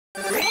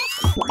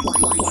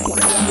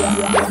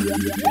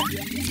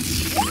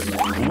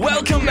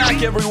Welcome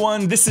back,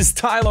 everyone. This is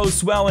Tilo,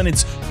 Swell, and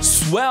it's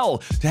swell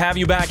to have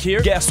you back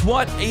here. Guess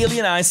what?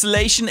 Alien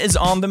Isolation is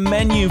on the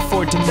menu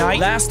for tonight.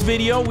 Last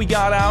video we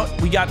got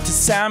to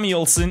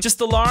Samuelson. Just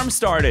alarm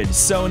started.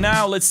 So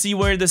now let's see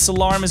where this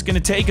alarm is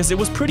gonna take us. It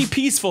was pretty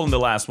peaceful in the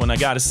last one, I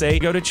gotta say.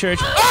 Go to church.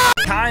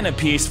 Kinda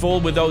peaceful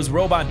with those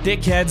robot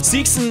dickheads.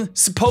 Seekson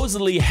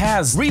supposedly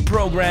has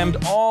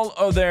reprogrammed all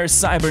of their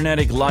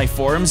cybernetic life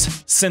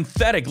forms,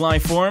 synthetic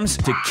life forms,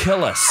 to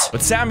kill us.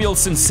 But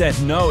Samuelson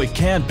said, no, it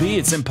can't be.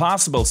 It's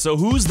impossible. So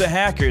who's the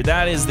hacker?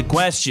 That is the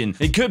question.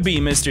 It could be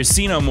Mr.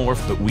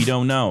 Xenomorph, but we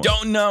don't know.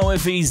 Don't know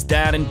if he's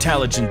that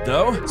intelligent,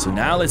 though. So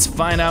now let's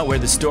find out where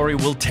the story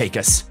will take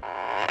us.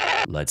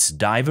 Let's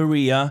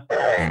dive-a-ria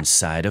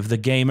inside of the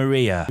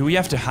game-area. Do we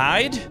have to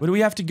hide? Where do we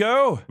have to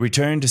go?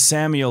 Return to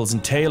Samuels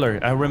and Taylor.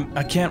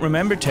 I can't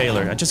remember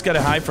Taylor. I just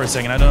gotta hide for a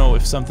second. I don't know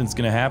if something's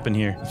gonna happen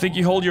here. I think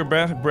you hold your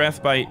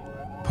breath by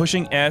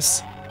pushing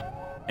S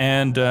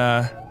and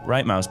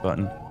right mouse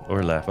button.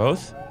 Or left.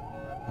 Both?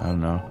 I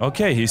don't know.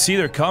 Okay, you see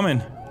they're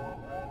coming.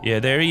 Yeah,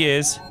 there he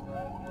is.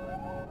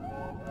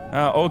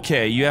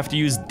 Okay, you have to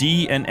use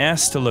D and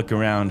S to look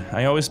around.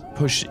 I always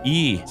push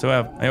E, so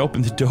I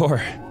opened the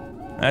door.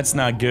 That's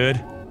not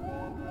good.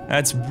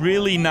 That's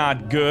really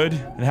not good.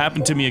 It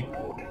happened to me.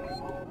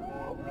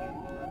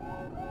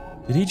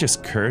 Did he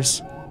just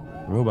curse?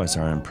 Robots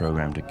aren't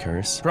programmed to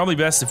curse. Probably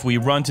best if we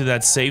run to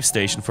that save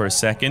station for a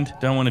second.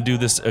 Don't want to do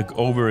this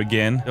over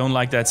again. Don't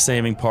like that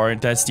saving part.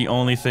 That's the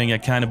only thing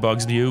that kind of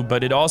bugs you,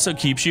 but it also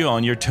keeps you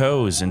on your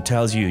toes and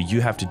tells you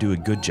you have to do a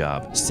good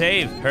job.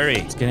 Save! Hurry!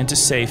 Let's get into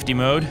safety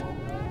mode.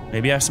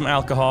 Maybe have some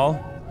alcohol.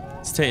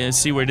 Let's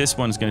see where this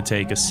one's gonna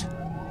take us.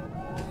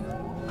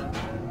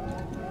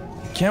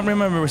 Can't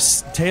remember where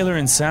Taylor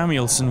and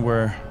Samuelson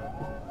were.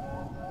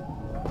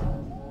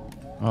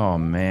 Oh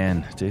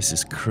man, this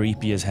is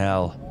creepy as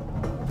hell.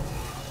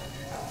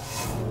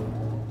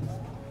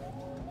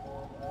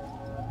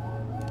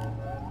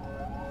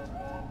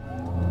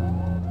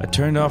 I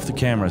turned off the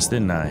cameras,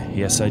 didn't I?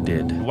 Yes, I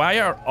did. Why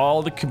are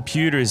all the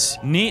computers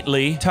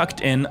neatly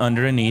tucked in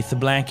underneath the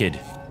blanket?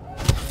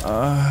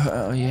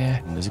 Oh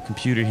yeah. There's a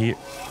computer here.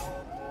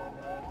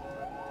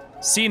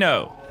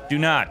 Sino, do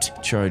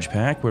not. Charge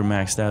pack, we're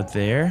maxed out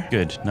there.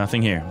 Good,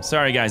 nothing here.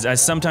 Sorry guys, I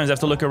sometimes have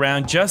to look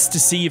around just to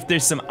see if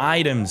there's some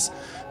items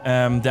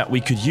that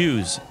we could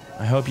use.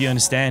 I hope you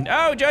understand.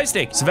 Oh,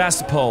 joystick!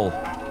 Sevastopol.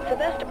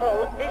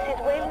 Sevastopol, this is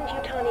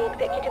Weyland-Yutani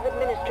Executive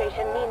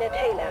Administrator Nina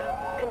Taylor,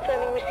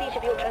 confirming receipt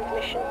of your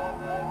transmission.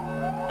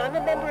 I'm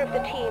a member of the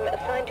team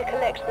assigned to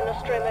collect the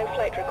Nostromo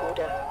flight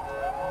recorder.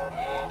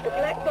 The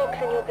black box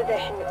in your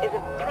possession is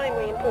of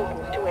primary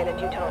importance to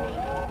Weyland-Yutani.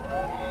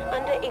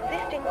 Under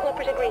existing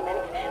corporate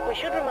agreements, we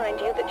should remind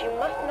you that you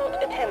must not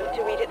attempt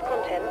to read its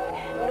contents,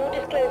 nor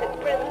disclose its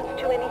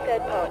presence to any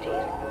third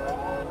parties.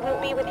 We'll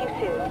be with you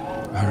soon.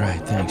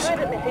 Alright, thanks. A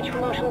private message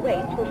from Marshal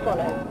Waits will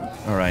follow.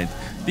 Alright.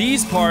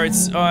 These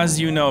parts, as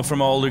you know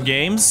from older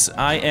games,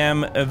 I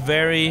am a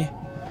very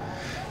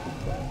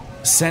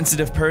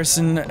sensitive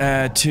person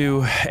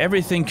to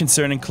everything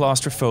concerning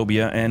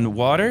claustrophobia and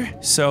water,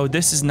 so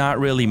this is not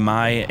really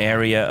my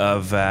area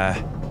of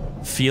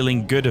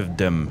feeling good of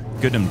them.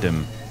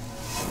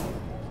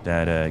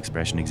 That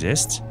expression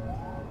exists.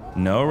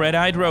 No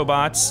red-eyed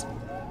robots.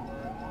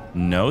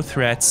 No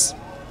threats.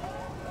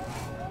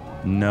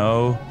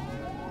 No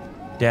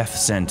death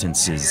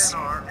sentences.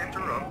 TNR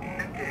interrupt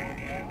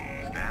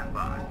engaged. Stand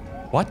by.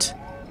 What?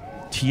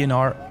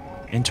 TNR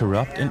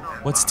interrupt?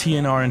 What's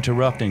TNR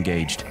interrupt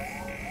engaged?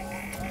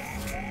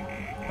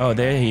 Oh,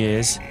 there he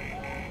is.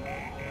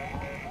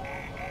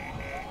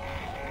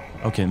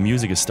 Okay,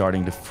 music is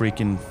starting to freak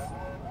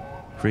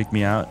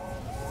me out.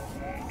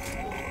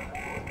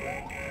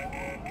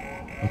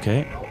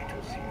 Okay.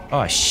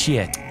 Oh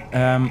shit.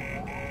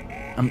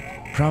 I'm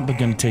probably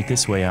gonna take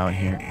this way out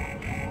here.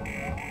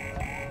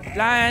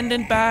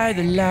 Blinded by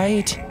the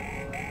light.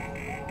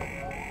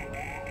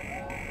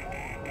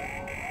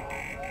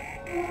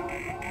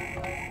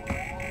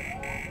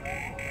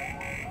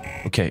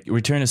 Okay,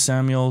 return to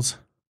Samuels.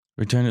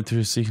 Return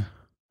through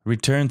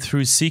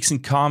Seeks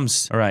and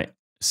Comms. Alright,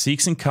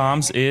 Seeks and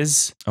Comms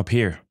is up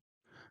here.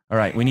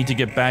 Alright, we need to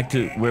get back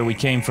to where we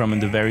came from in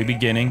the very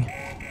beginning.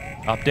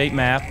 Update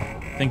map.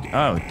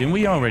 Oh, didn't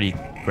we already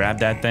grab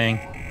that thing?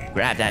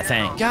 Grab that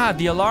thing. God,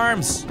 the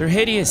alarms! They're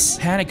hideous.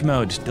 Panic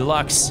mode,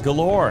 deluxe,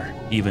 galore,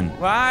 even.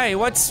 Why?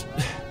 What's...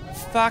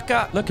 Fuck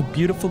up. Look, a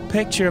beautiful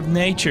picture of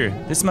nature.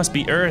 This must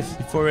be Earth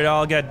before it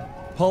all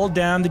got pulled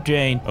down the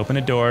drain. Open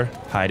a door,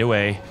 hide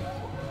away.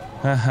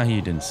 Haha,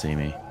 you didn't see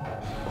me.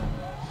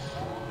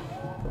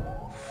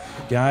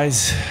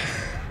 Guys,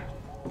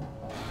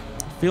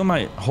 feel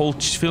like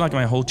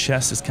my whole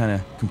chest is kind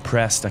of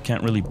compressed. I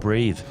can't really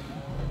breathe.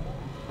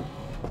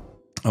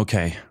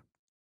 Okay.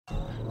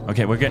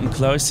 Okay, we're getting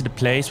close to the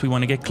place we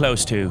want to get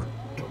close to.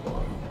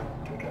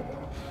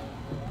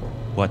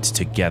 What's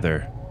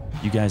together?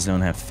 You guys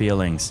don't have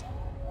feelings.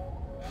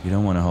 You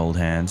don't want to hold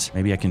hands.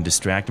 Maybe I can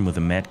distract him with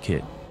a med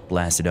kit.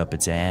 Blast it up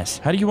its ass.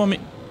 How do you want me...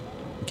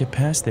 get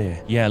past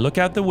there. Yeah, look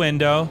out the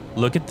window.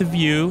 Look at the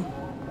view.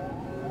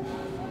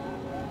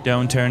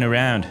 Don't turn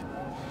around.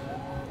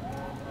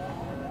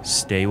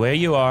 Stay where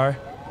you are.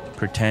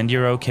 Pretend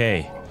you're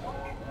okay.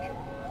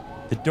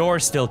 The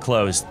door's still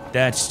closed.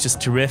 That's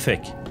just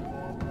terrific.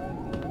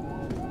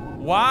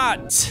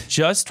 What?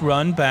 Just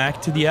run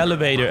back to the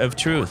elevator of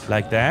truth.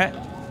 Like that.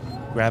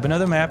 Grab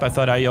another map. I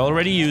thought I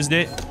already used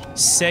it.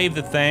 Save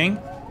the thing.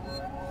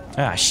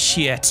 Ah,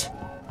 shit.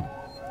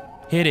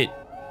 Hit it.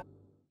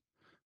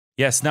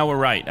 Yes, now we're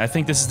right. I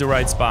think this is the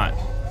right spot.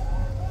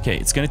 Okay,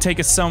 it's gonna take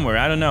us somewhere.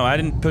 I don't know. I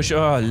didn't push.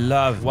 Oh,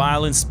 love.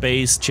 While in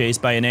space,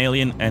 chased by an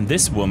alien. And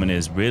this woman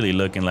is really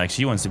looking like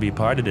she wants to be a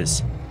part of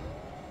this.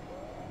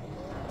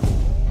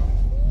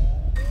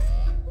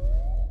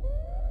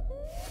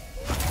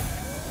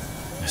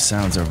 The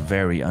sounds are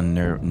very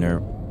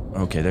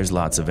Okay, there's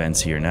lots of vents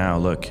here now.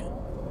 Look.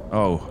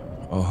 Oh.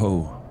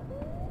 Oh.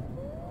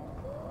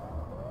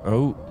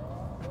 Oh.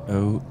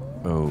 Oh.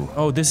 Oh.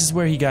 Oh, this is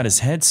where he got his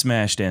head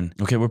smashed in.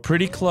 Okay, we're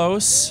pretty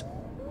close.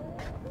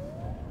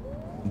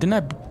 Didn't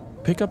I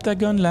pick up that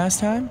gun last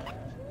time?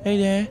 Hey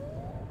there.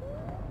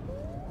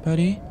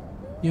 Buddy?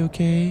 You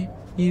okay?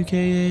 You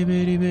okay,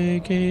 buddy?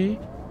 Okay?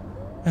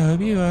 I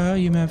hope you are.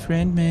 You my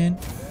friend, man.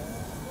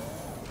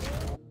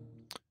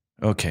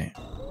 Okay.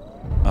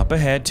 Up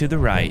ahead to the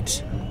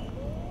right.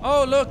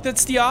 Oh, look,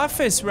 that's the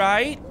office,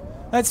 right?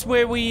 That's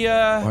where we,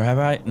 Or have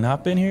I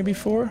not been here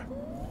before?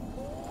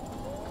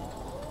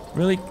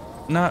 Really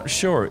not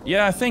sure.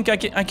 Yeah, I think I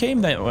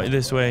came that way,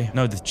 this way.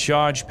 No, the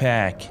charge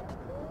pack.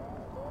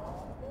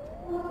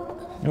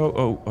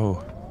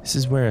 Oh. This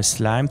is where a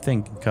slime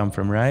thing can come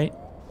from, right?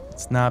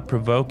 Let's not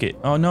provoke it.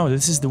 Oh no,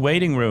 this is the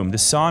waiting room, the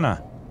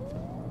sauna.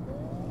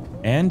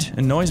 And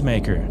a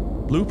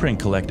noisemaker. Blueprint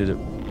collected it.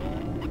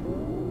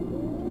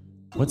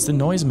 What's the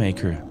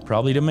noisemaker?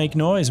 Probably to make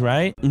noise,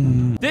 right?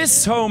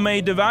 This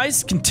homemade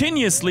device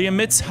continuously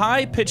emits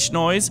high-pitched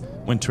noise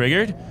when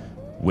triggered,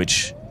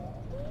 which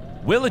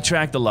will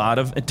attract a lot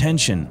of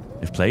attention.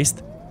 If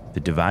placed, the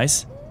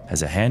device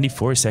has a handy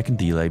 4-second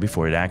delay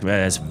before it activates.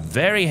 That's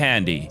very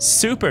handy.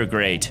 Super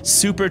great.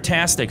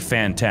 Super-tastic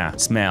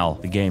Smell.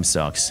 The game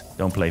sucks.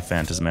 Don't play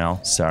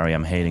Phantasmel. Sorry,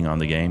 I'm hating on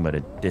the game, but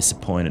it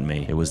disappointed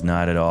me. It was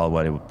not at all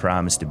what it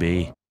promised to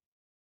be.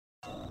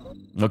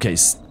 Okay,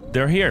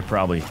 they're here,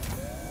 probably.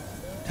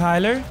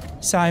 Tyler?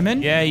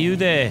 Simon? Yeah, you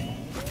there.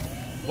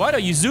 What, are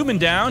you zooming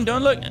down?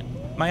 Don't look.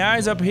 My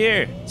eye's up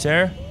here,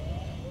 sir.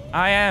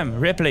 I am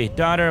Ripley,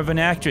 daughter of an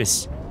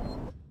actress.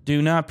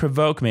 Do not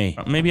provoke me.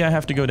 Maybe I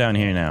have to go down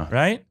here now,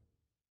 right?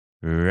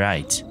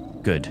 Right.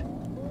 Good.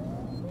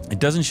 It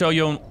doesn't show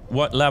you on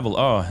what level.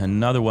 Oh,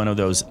 another one of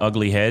those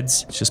ugly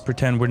heads. Let's just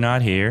pretend we're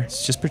not here.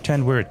 Let's just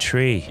pretend we're a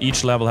tree.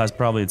 Each level has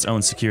probably its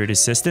own security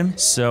system.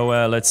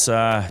 So let's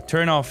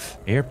turn off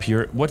air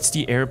What's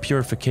the air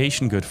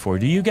purification good for?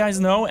 Do you guys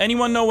know?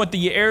 Anyone know what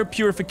the air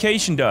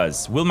purification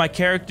does? Will my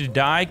character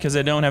die because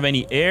I don't have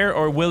any air,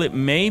 or will it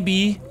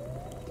maybe...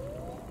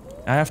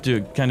 I have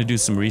to kind of do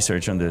some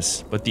research on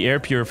this, but the air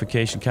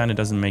purification kind of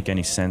doesn't make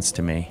any sense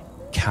to me.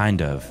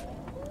 Kind of.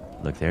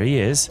 Look, there he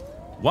is.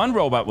 One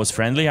robot was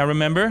friendly, I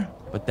remember,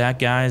 but that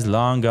guy's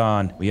long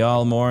gone. We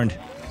all mourned.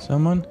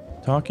 Someone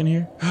talking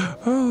here?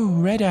 Oh,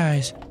 red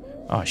eyes.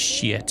 Oh,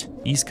 shit.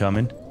 He's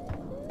coming.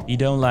 He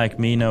don't like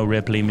me, no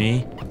Ripley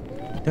me.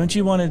 Don't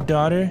you want a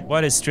daughter?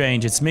 What is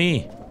strange? It's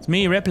me. It's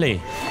me, Ripley.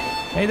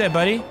 Hey there,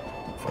 buddy.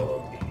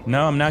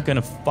 No, I'm not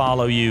gonna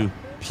follow you.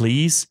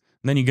 Please?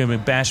 And then you're gonna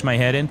bash my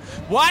head in?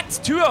 What?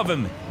 Two of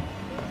them!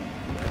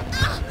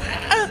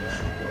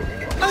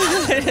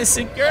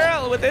 Innocent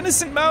girl with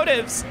innocent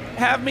motives.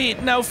 Have me,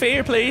 no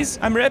fear, please.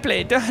 I'm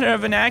Ripley, daughter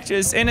of an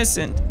actress,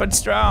 innocent but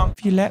strong.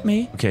 If you let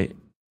me. Okay.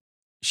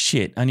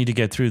 Shit, I need to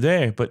get through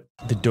there, but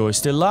the door's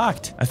still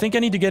locked. I think I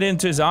need to get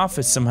into his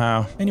office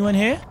somehow. Anyone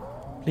here?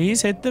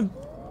 Please hit the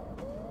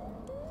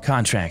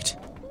contract.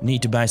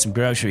 Need to buy some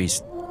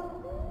groceries.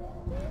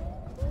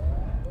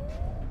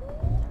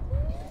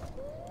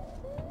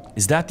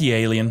 Is that the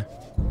alien?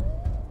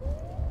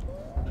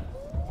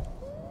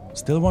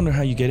 Still wonder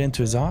how you get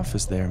into his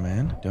office there,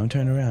 man. Don't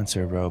turn around,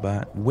 Sir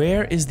Robot.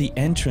 Where is the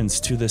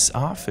entrance to this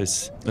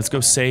office? Let's go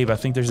save. I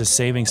think there's a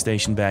saving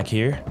station back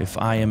here. If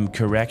I am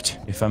correct.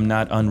 If I'm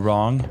not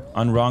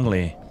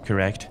unwrongly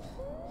correct.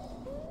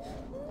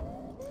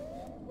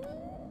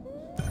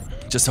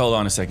 Just hold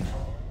on a second.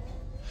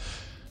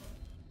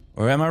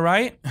 Or am I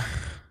right?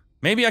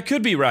 Maybe I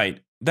could be right.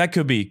 That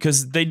could be,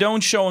 because they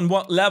don't show on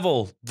what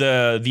level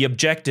the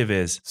objective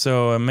is.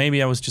 So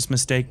maybe I was just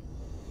mistaken.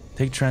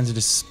 Take transit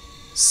to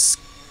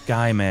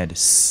SkyMed.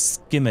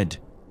 Skimmed.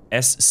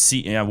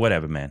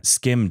 whatever, man.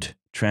 Skimmed.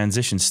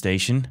 Transit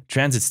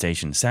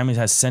station. Sammy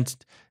has sent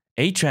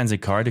a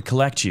transit car to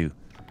collect you.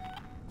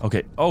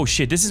 Okay. Oh,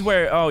 shit. This is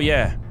where... Oh,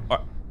 yeah.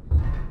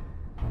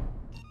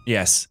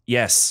 Yes.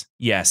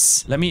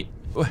 Let me...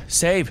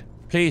 save.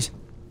 Please.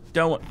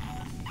 Don't...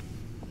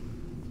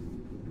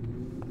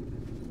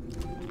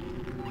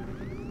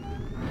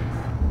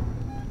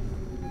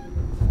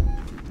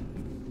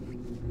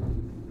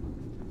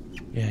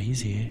 Yeah,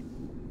 he's here.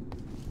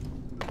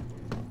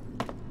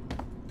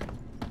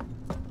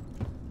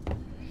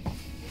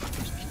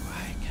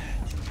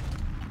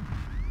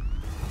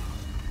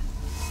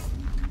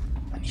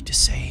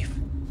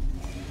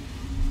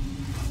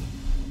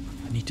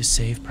 to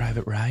save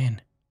Private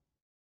Ryan.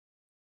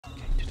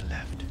 Okay, to the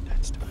left.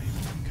 That's the way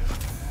we can go.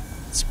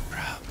 It's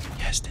probably...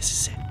 Yes, this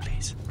is it.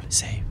 Please. Please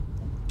save.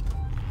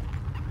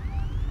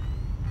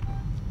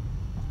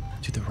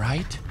 To the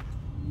right?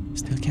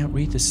 Still can't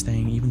read this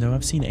thing, even though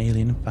I've seen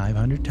Alien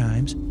 500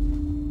 times.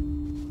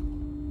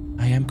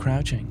 I am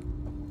crouching.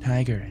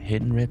 Tiger,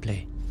 hidden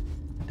Ripley.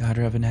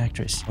 Daughter of an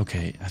actress.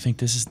 Okay, I think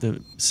this is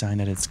the sign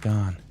that it's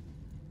gone.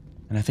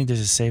 And I think there's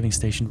a saving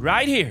station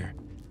right here.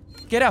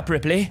 Get up,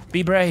 Ripley.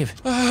 Be brave.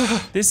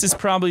 This is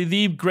probably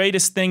the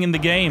greatest thing in the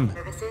game.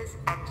 Services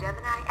and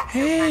Gemini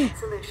Hey!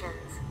 Solutions.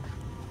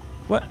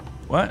 What?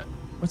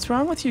 What's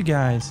wrong with you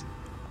guys?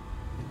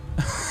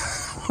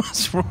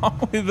 What's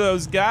wrong with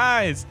those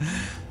guys?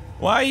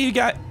 Why you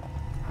got...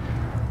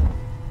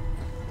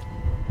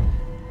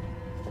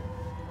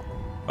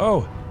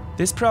 Oh,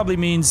 this probably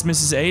means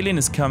Mrs. Alien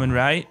is coming,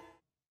 right?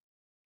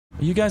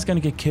 Are you guys gonna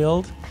get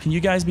killed? Can you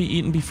guys be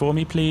eaten before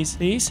me, please?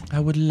 Please? I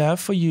would love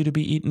for you to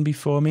be eaten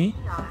before me.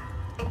 We are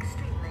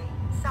extremely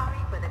sorry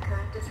for the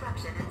current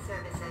disruption in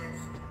services.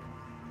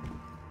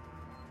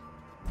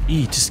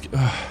 Just...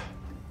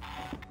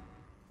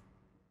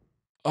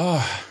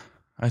 Oh,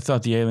 I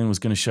thought the alien was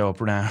gonna show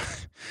up now.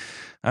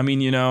 I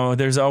mean, you know,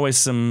 there's always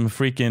some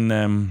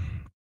freaking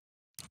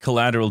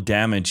collateral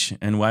damage,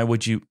 and why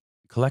would you...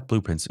 Collect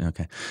blueprints,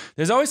 okay.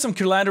 There's always some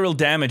collateral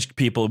damage,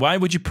 people. Why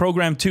would you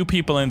program 2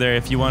 people in there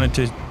if you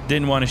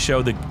didn't want to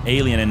show the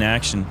alien in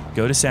action?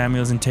 Go to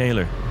Samuelson and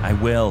Taylor. I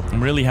will.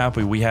 I'm really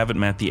happy we haven't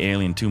met the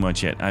alien too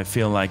much yet. I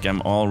feel like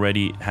I'm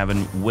already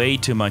having way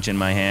too much on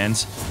my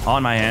hands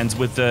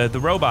with the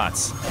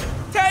robots.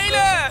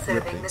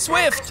 Taylor!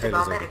 Swift!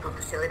 Medical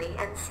facility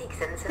and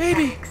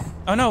Baby!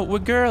 Oh no, we're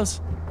girls.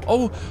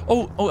 Oh,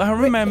 I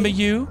remember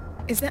Ripley. you.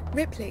 Is that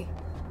Ripley?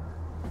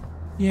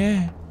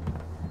 Yeah.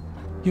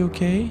 You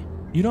okay?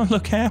 You don't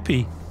look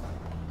happy.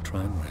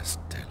 Try and rest,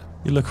 Taylor.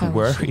 You look How is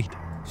worried.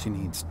 She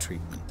needs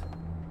treatment.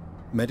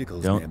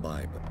 Medical's Don't-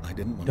 nearby, but I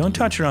didn't want Don't to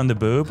touch her on the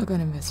boob. I'll go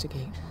and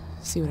investigate.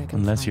 See what I can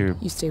Unless find. you're-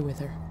 You stay with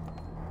her.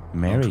 I'll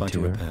Married try to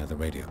to her. repair the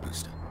radio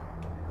booster.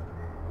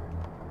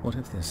 What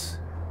if this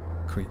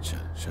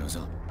creature shows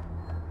up?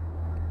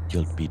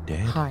 You'll be dead.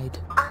 Hide.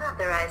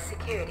 Unauthorized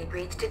security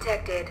breach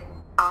detected.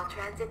 All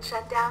transit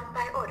shut down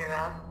by order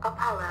of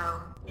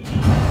Apollo.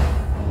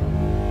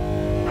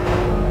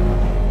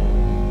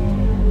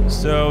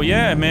 So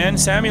yeah, man,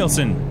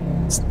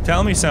 Samuelson,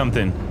 tell me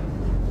something.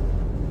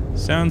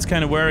 Sounds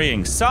kind of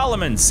worrying.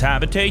 Solomon's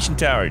habitation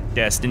tower,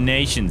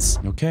 destinations.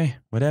 Okay,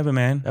 whatever,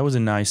 man. That was a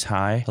nice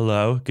hi.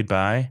 Hello,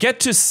 goodbye. Get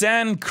to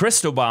San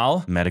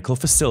Cristobal medical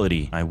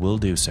facility. I will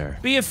do, sir.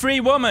 Be a free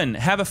woman.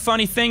 Have a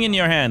funny thing in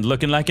your hand,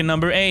 looking like a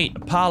number 8.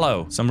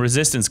 Apollo, some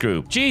resistance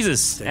group.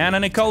 Jesus, Anna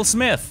Nicole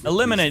Smith.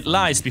 Eliminate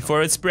lice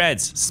before it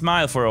spreads.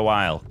 Smile for a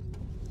while.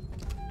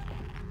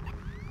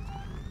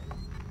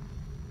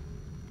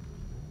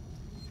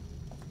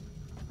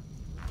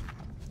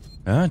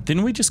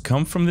 Didn't we just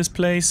come from this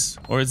place?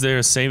 Or is there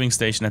a saving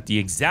station at the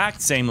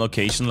exact same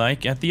location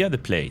like at the other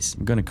place?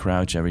 I'm gonna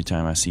crouch every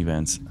time I see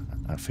vents.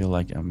 I feel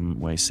like I'm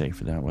way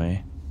safer that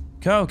way.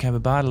 Coke, have a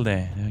bottle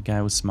there. The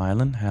guy was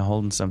smiling,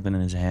 holding something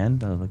in his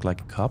hand that looked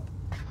like a cup.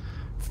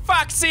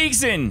 Fuck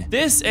Season!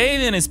 This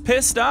alien is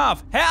pissed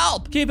off!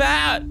 Help! Keep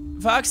out!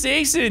 Fuck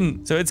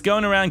Season! So it's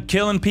going around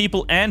killing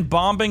people and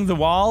bombing the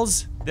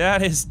walls?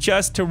 That is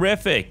just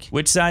terrific.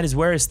 Which side is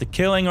worse, the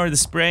killing or the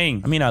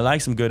spraying? I mean, I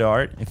like some good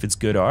art, if it's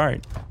good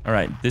art. All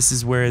right, this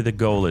is where the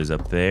goal is,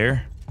 up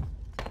there.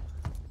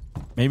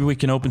 Maybe we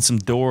can open some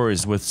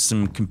doors with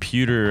some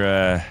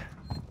computer,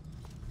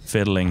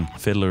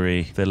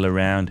 fiddle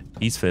around.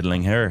 He's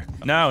fiddling her.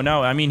 No,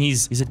 I mean,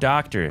 he's a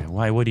doctor.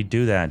 Why would he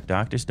do that?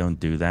 Doctors don't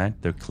do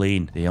that. They're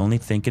clean. They only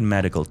think in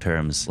medical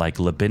terms, like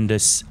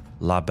labindus,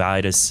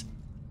 labitus,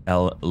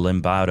 El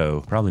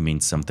limbado. Probably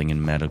means something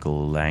in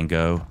medical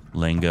lingo.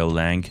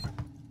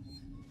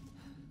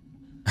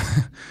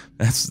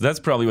 That's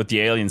probably what the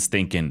alien's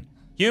thinking.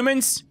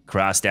 Humans,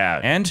 crossed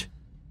out. And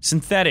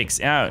synthetics,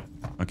 out.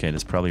 Okay,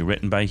 that's probably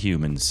written by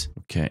humans.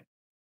 Okay.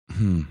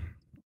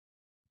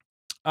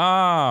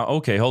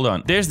 Okay, hold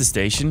on. There's the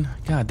station.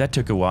 God, that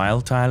took a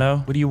while,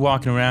 Tilo. What are you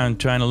walking around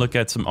trying to look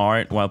at some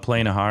art while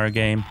playing a horror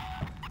game?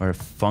 Or a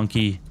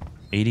funky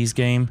 80s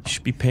game? You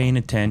should be paying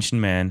attention,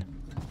 man.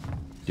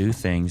 Do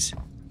things.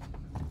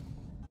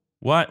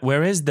 What?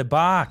 Where is the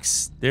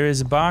box? There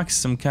is a box,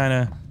 some kind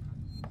of...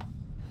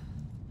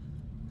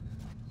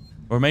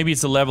 Or maybe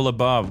it's a level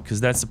above,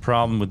 because that's the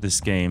problem with this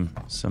game.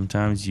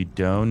 Sometimes you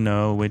don't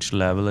know which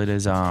level it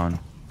is on.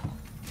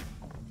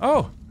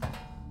 Oh!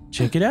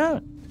 Check it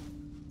out.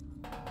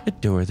 A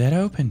door that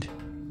opened.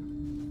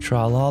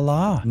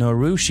 Tra-la-la.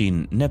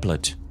 Norushi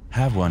niblet.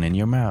 Have one in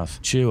your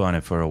mouth. Chew on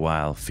it for a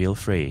while. Feel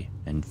free.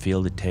 And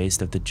feel the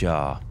taste of the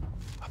jaw.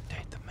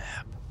 Update the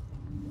map.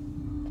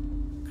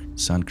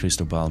 San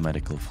Cristobal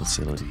Medical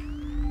Facility.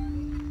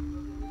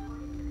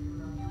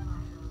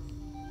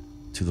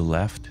 To the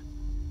left.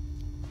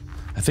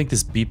 I think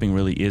this beeping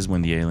really is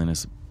when the alien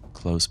is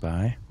close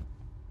by.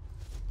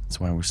 That's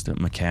why we're still...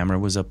 My camera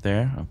was up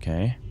there.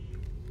 Okay.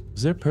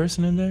 Is there a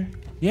person in there?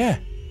 Yeah.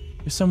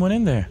 There's someone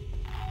in there.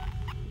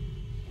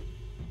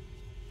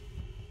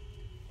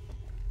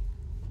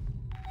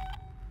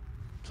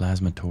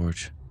 Plasma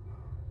torch.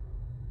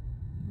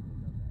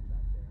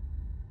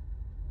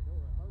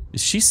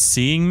 Is she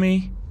seeing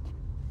me?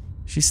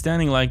 She's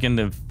standing like in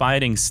the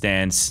fighting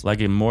stance, like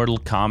a Mortal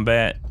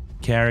Kombat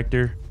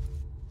character.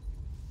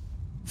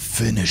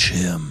 Finish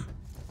him.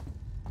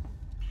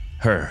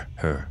 Her.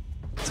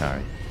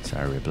 Sorry,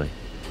 Ripley.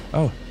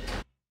 Oh.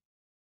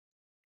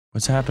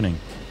 What's happening?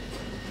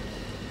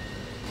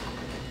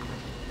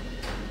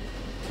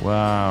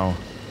 Wow.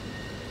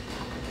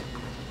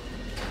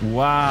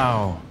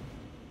 Wow.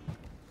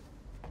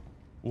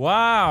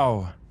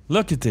 Wow.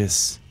 Look at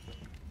this.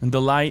 And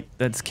the light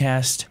that's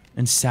cast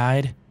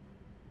inside.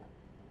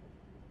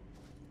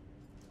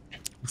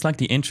 Looks like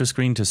the intro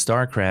screen to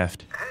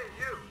StarCraft. Hey,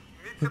 you!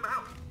 Need some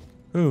help?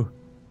 Who?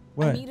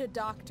 What? I need a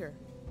doctor.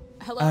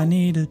 Hello? I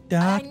need a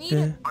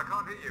doctor. I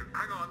can't hear you.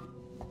 Hang on.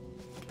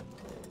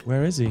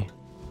 Where is he?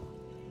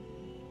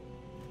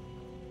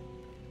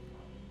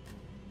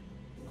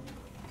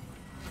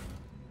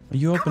 Are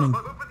you opening?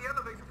 I'll open the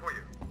elevator for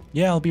you.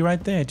 Yeah, I'll be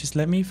right there. Just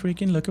let me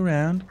freaking look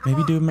around.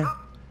 Maybe do my... Come.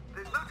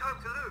 There's no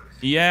time to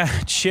lose. Yeah,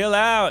 chill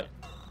out.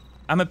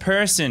 I'm a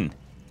person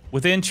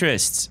with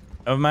interests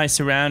of my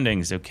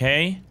surroundings,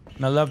 okay?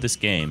 And I love this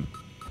game.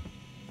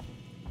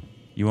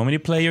 You want me to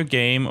play your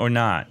game or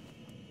not?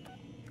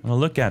 I'm gonna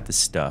look at this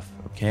stuff,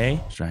 okay?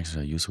 Distractions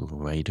are a useful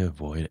way to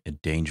avoid a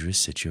dangerous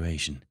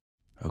situation.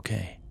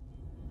 Okay.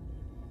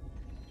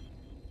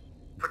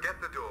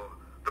 Forget the door.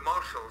 The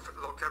marshals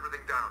locked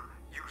everything down.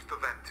 Use the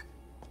vent.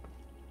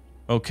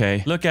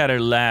 Okay. Look at her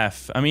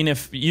laugh. I mean,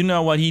 if you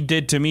know what he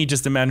did to me,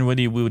 just imagine what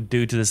he would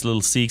do to this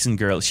little Seegson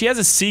girl. She has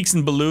a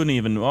Seegson balloon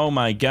even. Oh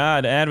my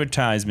god,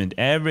 advertisement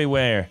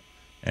everywhere.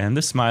 And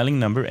the smiling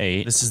number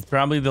 8. This is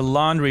probably the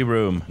laundry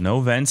room.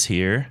 No vents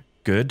here.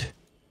 Good.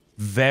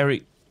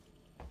 Very...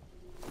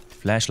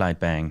 Flashlight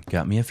bang.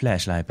 Got me a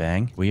flashlight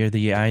bang. We are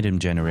the item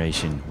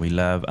generation. We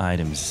love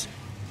items,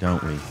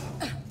 don't we? I'm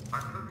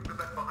closing the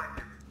vent behind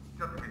you.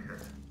 Just to be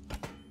safe.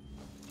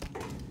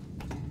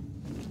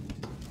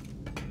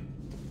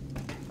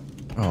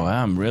 Oh,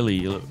 I'm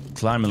really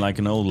climbing like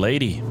an old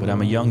lady, but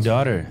I'm a young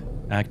daughter.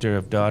 Actor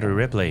of daughter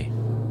Ripley.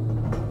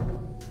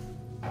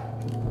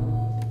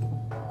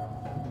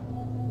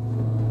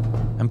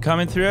 I'm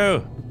coming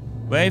through.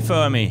 Wait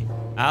for me.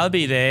 I'll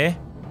be there.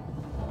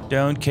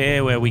 Don't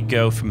care where we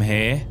go from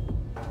here.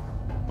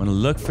 Wanna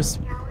look for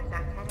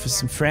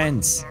some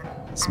friends.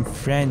 Some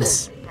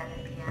friends.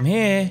 I'm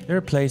here. Is there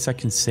a place I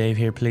can save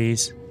here,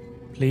 please?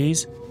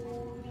 Please?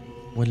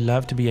 Would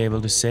love to be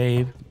able to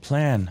save.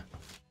 Plan.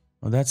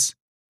 Oh, that's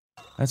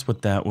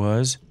what that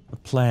was. A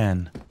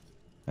plan.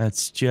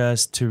 That's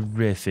just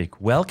terrific.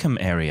 Welcome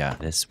area.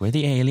 That's where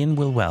the alien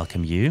will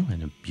welcome you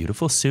in a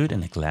beautiful suit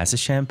and a glass of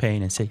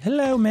champagne and say,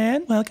 "Hello,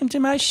 man. Welcome to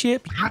my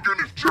ship." You're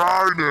gonna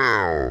die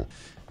now.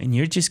 And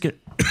you're just gonna...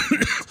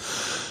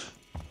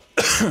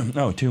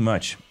 Oh, too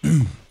much.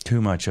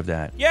 Too much of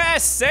that.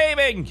 Yes,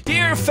 saving!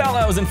 Dear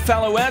fellows and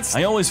fellowettes,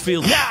 I always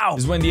feel now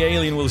is when the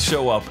alien will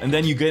show up. And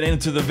then you get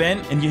into the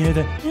vent and you hear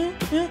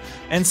the...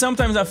 And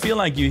sometimes I feel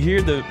like you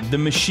hear the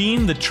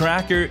machine, the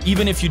tracker,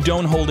 even if you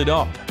don't hold it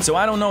up. So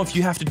I don't know if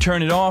you have to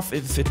turn it off,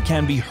 if it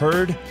can be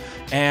heard.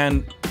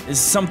 And it's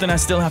something I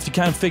still have to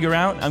kind of figure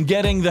out. I'm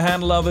getting the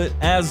handle of it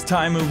as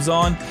time moves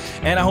on.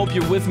 And I hope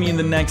you're with me in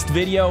the next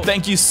video.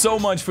 Thank you so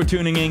much for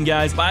tuning in,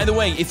 guys. By the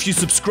way, if you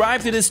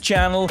subscribe to this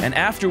channel and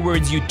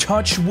afterwards you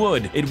touch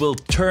wood, it will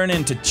turn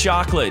into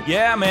chocolate.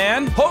 Yeah,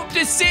 man. Hope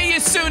to see you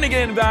soon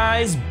again,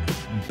 guys.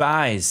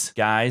 Byes,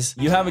 guys.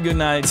 You have a good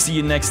night. See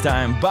you next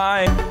time.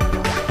 Bye.